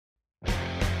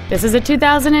This is a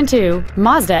 2002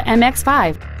 Mazda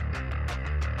MX-5.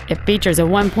 It features a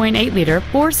 1.8-liter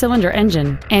four-cylinder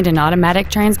engine and an automatic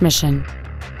transmission.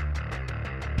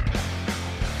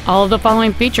 All of the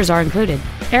following features are included: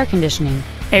 air conditioning,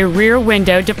 a rear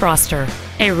window defroster,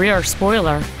 a rear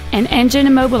spoiler, an engine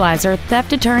immobilizer theft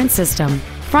deterrent system,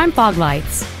 front fog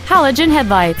lights, halogen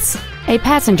headlights, a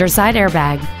passenger side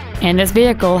airbag, and this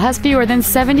vehicle has fewer than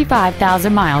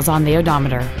 75,000 miles on the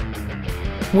odometer.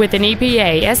 With an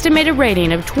EPA estimated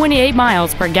rating of 28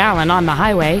 miles per gallon on the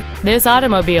highway, this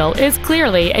automobile is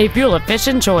clearly a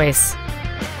fuel-efficient choice.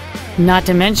 Not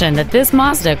to mention that this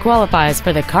Mazda qualifies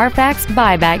for the Carfax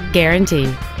buyback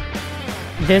guarantee.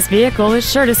 This vehicle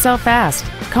is sure to sell fast.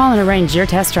 Call and arrange your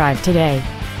test drive today.